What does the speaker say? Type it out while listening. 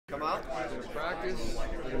Come out, they're going to practice,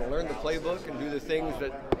 they're going to learn the playbook and do the things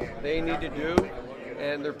that they need to do,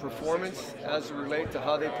 and their performance as it relates to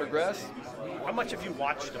how they progress. How much have you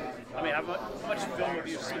watched them? I mean, how much film have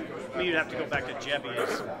you seen? I mean, you'd have to go back to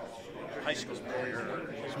Jebby's high school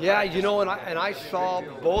career. Yeah, you know, and I saw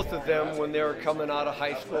both of them when they were coming out of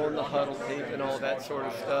high school and the huddle tape and all that sort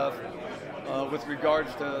of stuff. With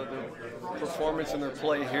regards to the performance and their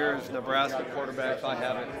play here as Nebraska quarterbacks, I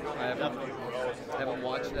haven't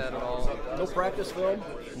watched that at all. No practice film?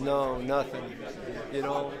 No, nothing. You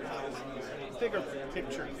know. Bigger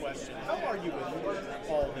picture question: how are you with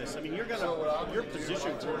all this? I mean, your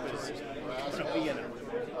position group is going to be in a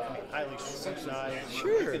highly scrutinized.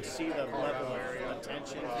 Sure. You can see the level of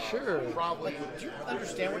attention. Sure. Like, do you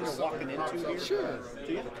understand what you're walking into here? Sure.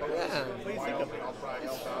 Do you? Yeah. What do you think of it?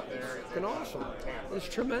 It's fucking awesome. It's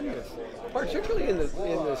tremendous, particularly in the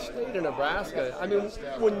state of Nebraska. I mean,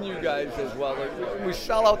 wouldn't you guys as well? Like, we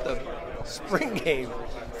sell out the spring game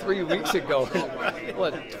 3 weeks ago.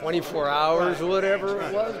 What, 24 hours or whatever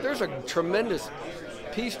it was? There's a tremendous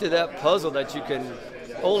piece to that puzzle that you can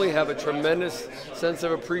only have a tremendous sense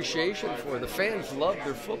of appreciation for. The fans love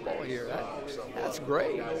their football here. That's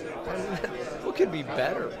great. I mean, what could be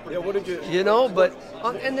better? Yeah, what did you... You know, but,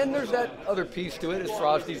 and then there's that other piece to it, as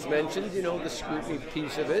Frosty's mentioned, you know, the scrutiny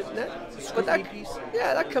piece of it.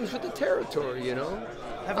 Yeah, that comes with the territory, you know.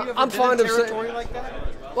 Have you ever been in territory like that?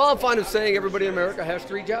 Well, I'm fond of saying everybody in America has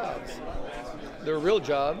 3 jobs. Their real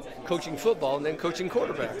job, coaching football, and then coaching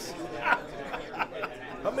quarterbacks.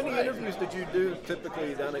 How many interviews did you do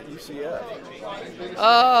typically down at UCF?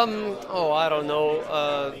 I don't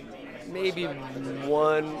know. Maybe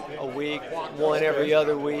one a week, one every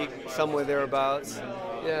other week, somewhere thereabouts.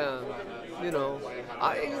 Yeah, you know,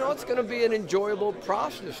 it's going to be an enjoyable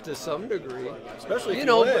process to some degree. Especially if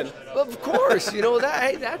you win. But of course, you know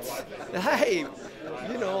that. Hey,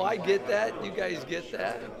 you know, I get that. You guys get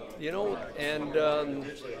that. You know, and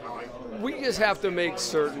we just have to make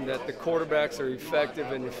certain that the quarterbacks are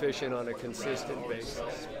effective and efficient on a consistent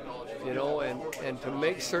basis. You know, and to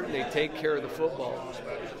make certain they take care of the football.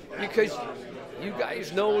 Because you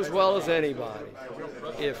guys know as well as anybody,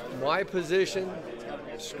 if my position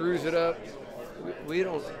screws it up, we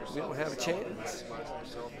don't have a chance.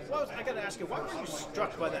 Well, I got to ask you, why were you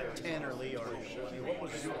struck by that Tanner Lee article? What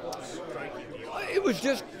was striking you? It was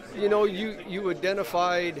just, you know, you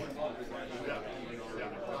identified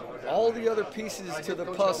all the other pieces to the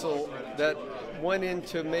puzzle that went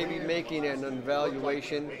into maybe making an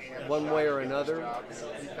evaluation one way or another.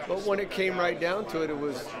 But when it came right down to it, it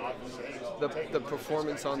was the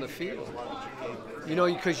performance on the field. You know,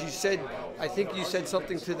 because I think you said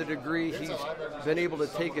something to the degree he's been able to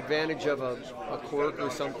take advantage of a quirk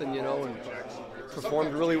or something, you know, and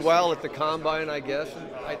performed really well at the combine, I guess.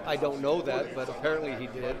 I don't know that, but apparently he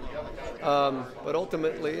did. But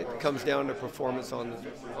ultimately, it comes down to performance on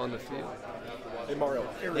the field. Hey, Mario.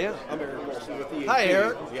 Yeah. I'm Eric Wilson with the Hi,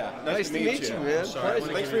 Eric. Yeah. Nice to meet you, man. Sorry,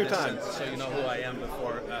 Thanks for your time. So you know who I am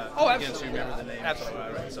before. Absolutely. So you remember the name.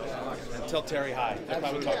 Absolutely. So, and tell Terry hi.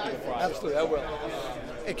 Absolutely, I will.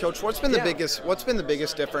 Hey, Coach, what's been the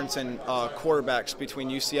biggest difference in quarterbacks between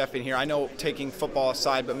UCF and here? I know taking football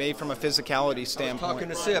aside, but maybe from a physicality standpoint. Talking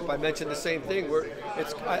to Sip, I mentioned the same thing.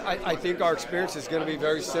 I think our experience is going to be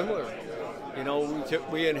very similar. You know,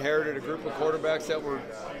 we inherited a group of quarterbacks that were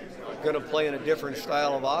going to play in a different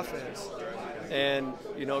style of offense, and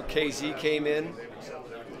you know, KZ came in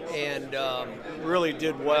and really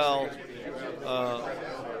did well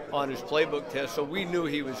on his playbook test, so we knew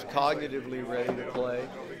he was cognitively ready to play.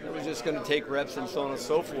 It was just going to take reps and so on and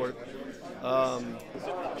so forth.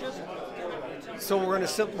 So we're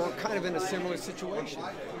kind of in a similar situation,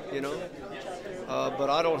 you know. But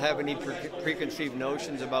I don't have any preconceived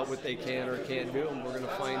notions about what they can or can't do, and we're going to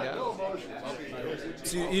find out.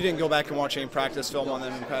 So you didn't go back and watch any practice film on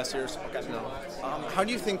them in past years? Okay. No. How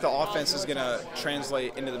do you think the offense is going to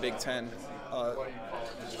translate into the Big Ten?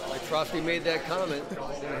 Like Frosty made that comment, they're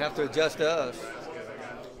going to have to adjust to us.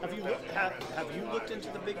 Have you looked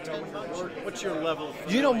into the Big Ten much? What's your level?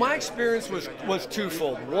 You know, my experience was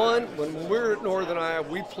twofold. One, when we were at Northern Iowa,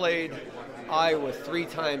 we played Iowa 3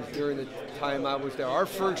 times during the time I was there. Our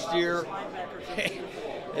first year,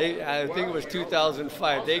 I think it was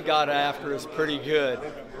 2005, they got after us pretty good.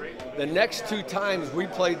 The next 2 times we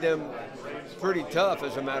played them pretty tough,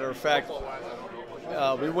 as a matter of fact.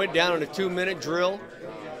 We went down on a 2-minute drill,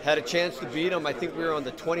 had a chance to beat them. I think we were on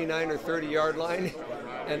the 29 or 30 yard line,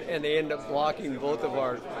 and they ended up blocking both of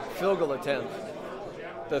our field goal attempts.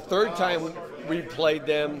 The third time we played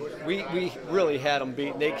them, we really had them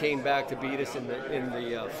beaten. They came back to beat us in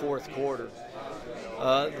the fourth quarter.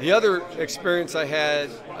 The other experience I had,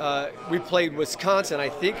 we played Wisconsin. I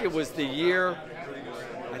think it was the year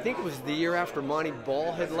after Monty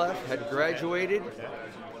Ball had left, had graduated.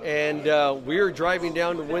 And we were driving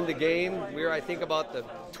down to win the game. We were, I think, about the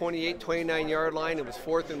 28, 29-yard line. It was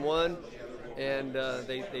 4th and 1. And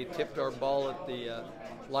they tipped our ball at the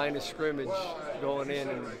line of scrimmage going in,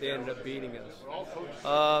 and they ended up beating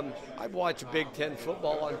us. I've watched Big Ten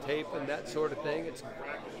football on tape and that sort of thing. It's,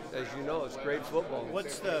 as you know, it's great football.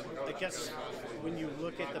 I guess, when you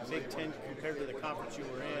look at the Big Ten compared to the conference you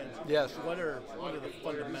were in, yes, what are the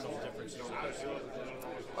fundamental differences that you see?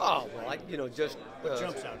 Oh, well, What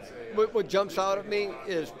jumps out at you? What jumps out at me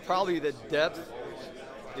is probably the depth,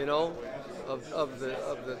 of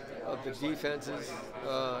the defenses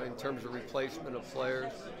in terms of replacement of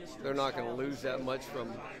players. They're not going to lose that much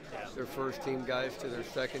from their first team guys to their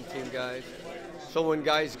second team guys. So when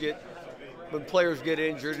players get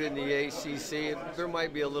injured in the ACC, there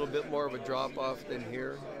might be a little bit more of a drop off than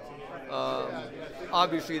here.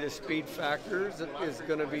 Obviously, the speed factor is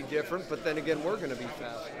going to be different, but then again, we're going to be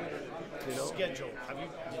faster. Schedule.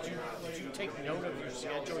 Did you take note of your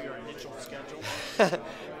schedule, your initial schedule?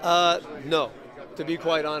 No, to be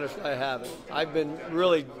quite honest, I haven't. I've been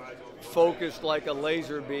really focused like a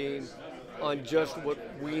laser beam on just what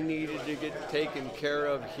we needed to get taken care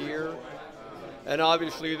of here. And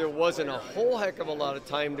obviously, there wasn't a whole heck of a lot of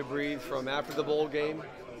time to breathe from after the bowl game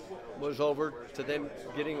was over to then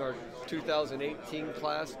getting our 2018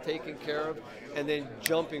 class taken care of, and then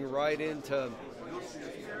jumping right into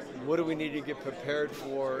what do we need to get prepared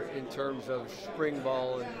for in terms of spring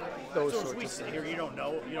ball and those sorts of things. So as we sit here, you don't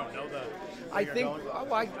know the.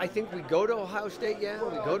 I think we go to Ohio State. Yeah,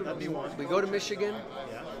 we go to Michigan.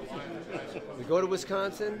 Yeah. We go to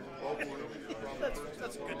Wisconsin.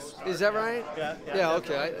 That's good stuff. Is that right? Yeah.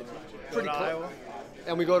 Okay. Pretty close. Iowa.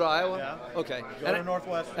 And we go to Iowa. Yeah. Okay. Go to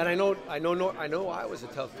Northwestern. And I know Iowa's a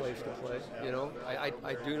tough place to play.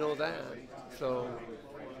 I do know that. So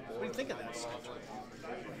what do you think of that schedule?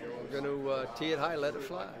 we're going to tee it high, let it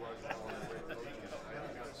fly.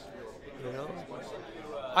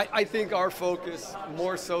 I think our focus,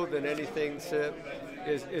 more so than anything, Sip,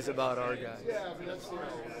 is about our guys.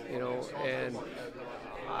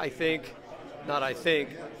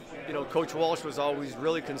 And Coach Walsh was always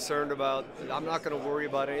really concerned about, I'm not going to worry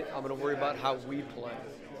about it, I'm going to worry about how we play.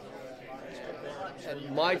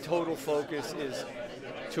 And my total focus is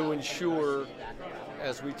to ensure,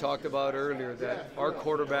 as we talked about earlier, that our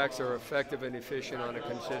quarterbacks are effective and efficient on a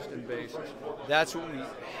consistent basis. That's what we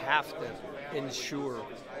have to ensure,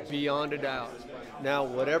 beyond a doubt. Now,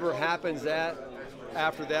 whatever happens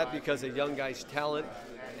after that, because a young guy's talent,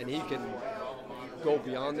 and he can go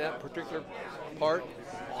beyond that particular part,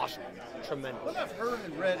 awesome, tremendous. What I've heard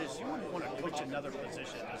and read is you wouldn't want to coach another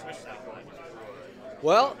position as a second.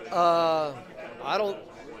 Well, I don't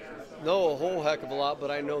know a whole heck of a lot, but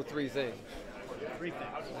I know three things.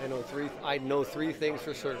 I know three things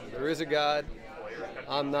for certain. There is a God.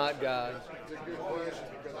 I'm not God.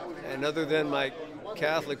 And other than my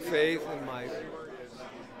Catholic faith and my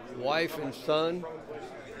wife and son,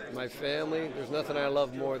 my family, there's nothing I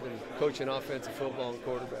love more than coaching offensive football and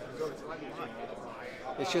quarterback.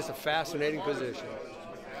 It's just a fascinating position.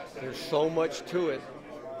 There's so much to it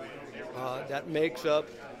that makes up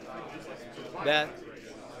that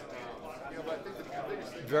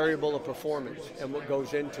variable of performance and what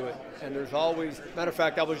goes into it. And there's always, matter of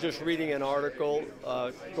fact, I was just reading an article,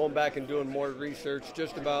 going back and doing more research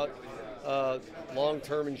just about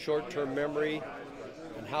long-term and short-term memory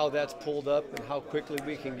and how that's pulled up and how quickly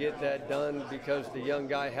we can get that done, because the young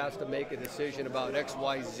guy has to make a decision about X,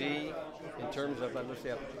 Y, Z in terms of, let's say,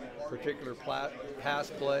 a particular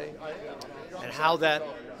pass play, and how that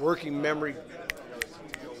working memory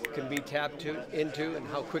can be tapped into and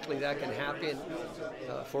how quickly that can happen.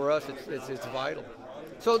 For us, it's vital.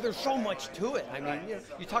 So there's so much to it. I mean,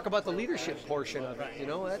 you talk about the leadership portion of it.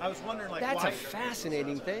 I was wondering, that's a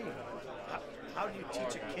fascinating thing. How do you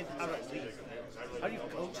teach a kid how to lead? How do you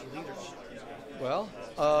coach leadership? Well,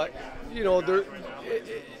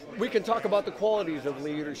 we can talk about the qualities of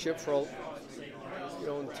leadership for,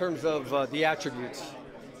 in terms of the attributes.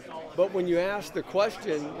 But when you ask the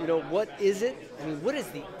question, what is it? I mean, what is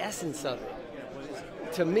the essence of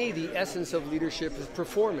it? To me, the essence of leadership is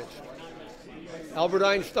performance. Albert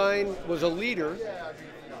Einstein was a leader,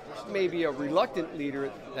 maybe a reluctant leader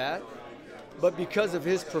at that, but because of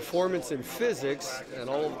his performance in physics and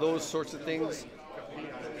all of those sorts of things,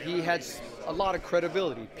 he had a lot of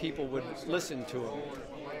credibility. People would listen to him.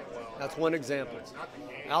 That's one example.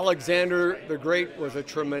 Alexander the Great was a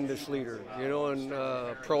tremendous leader, and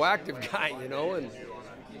a proactive guy, and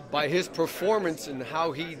by his performance and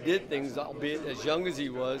how he did things, albeit as young as he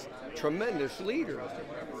was, tremendous leader.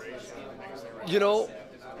 You know,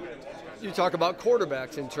 you talk about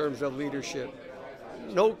quarterbacks in terms of leadership.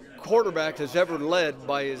 No quarterback has ever led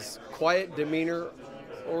by his quiet demeanor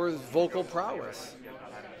or his vocal prowess.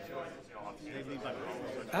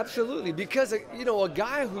 Absolutely, because you know, a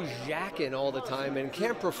guy who's yakking all the time and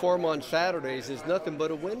can't perform on Saturdays is nothing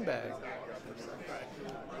but a windbag.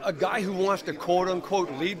 A guy who wants to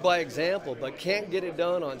quote-unquote lead by example but can't get it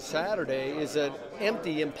done on Saturday is an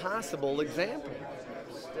empty, impossible example.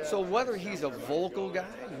 So whether he's a vocal guy,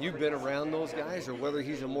 you've been around those guys, or whether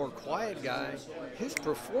he's a more quiet guy, his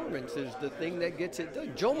performance is the thing that gets it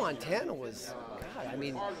done. Joe Montana was, God, I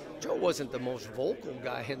mean, Joe wasn't the most vocal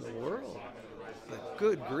guy in the world. But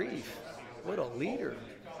good grief, what a leader.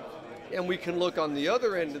 And we can look on the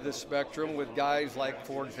other end of the spectrum with guys like,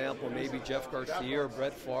 for example, maybe Jeff Garcia or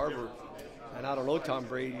Brett Favre, and I don't know Tom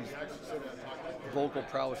Brady's vocal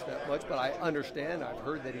prowess that much, but I understand, I've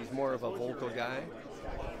heard that he's more of a vocal guy.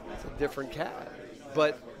 It's a different cat.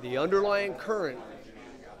 But the underlying current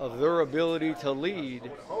of their ability to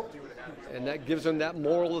lead, and that gives them that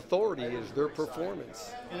moral authority, is their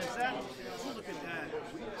performance. And is that, if you look at that,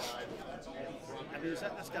 I mean,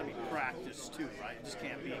 that's got to be practice too, right? It just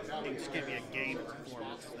can't be a game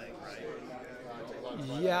performance thing,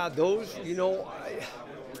 right? Yeah, those, you know,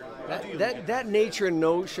 that nature and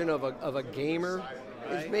notion of a gamer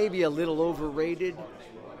is maybe a little overrated.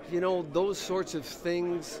 You know, those sorts of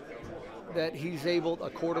things that a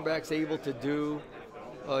quarterback's able to do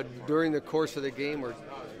during the course of the game are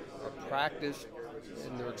practice,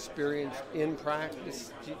 and their experience in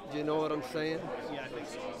practice. Do you know what I'm saying? Yeah, I think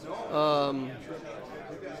so.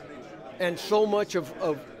 And so much of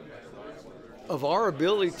our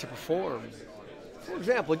ability to perform. For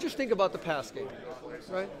example, just think about the pass game,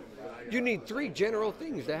 right? You need 3 general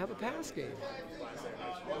things to have a pass game.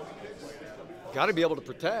 You got to be able to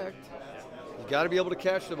protect, you got to be able to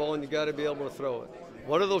catch the ball, and you got to be able to throw it.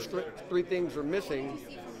 One of those 3 things are missing,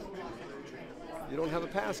 you don't have a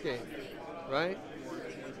pass game, right?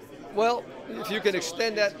 Well, if you can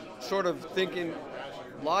extend that sort of thinking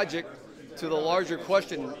logic to the larger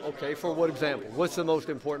question, okay, for what example? What's the most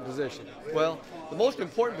important position? Well, the most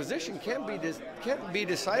important position can't be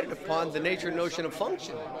decided upon the nature and notion of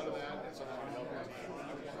function,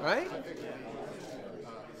 right?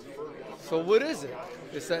 So what is it?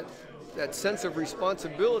 It's that sense of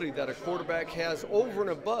responsibility that a quarterback has over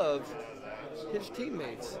and above his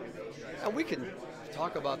teammates. And we can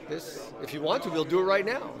talk about this. If you want to, we'll do it right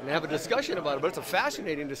now and have a discussion about it. But it's a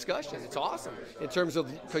fascinating discussion. It's awesome in terms of,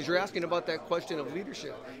 because you're asking about that question of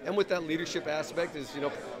leadership. And with that leadership aspect is, you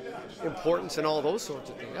know, importance and all those sorts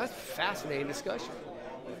of things. That's a fascinating discussion.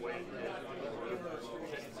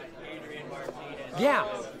 Yeah.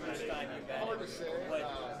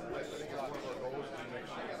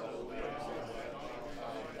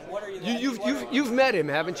 You've met him,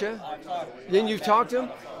 haven't you? Then you've talked to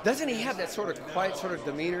him? Doesn't he have that sort of quiet sort of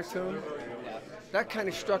demeanor to him? That kind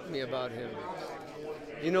of struck me about him.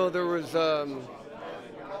 You know, there was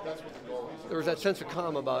that sense of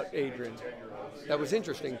calm about Adrian that was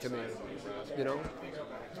interesting to me, you know?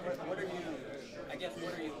 What are you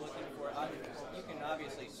looking for? You can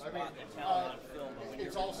obviously spot the talent on film, but when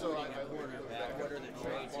you're recruiting a quarterback, what are the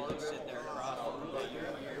traits as you sit there across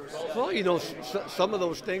the Well, you know, some of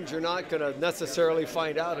those things you're not going to necessarily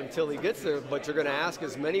find out until he gets there, but you're going to ask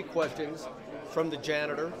as many questions from the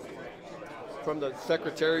janitor, from the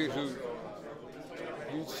secretary who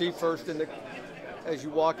you see first as you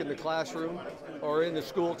walk in the classroom, or in the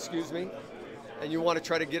school, excuse me, and you want to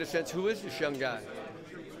try to get a sense, who is this young guy?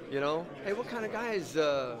 You know, hey, what kind of guy is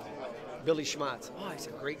Billy Schmatz? Oh, he's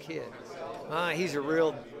a great kid. He's a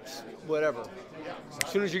real whatever.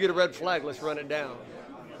 As soon as you get a red flag, let's run it down,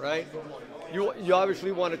 right? You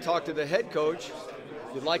obviously want to talk to the head coach.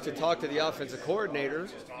 You'd like to talk to the offensive coordinator,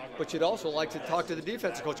 but you'd also like to talk to the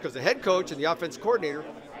defensive coach, because the head coach and the offensive coordinator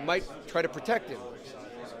might try to protect him.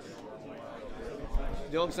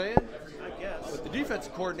 You know what I'm saying? I guess. But the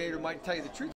defensive coordinator might tell you the truth.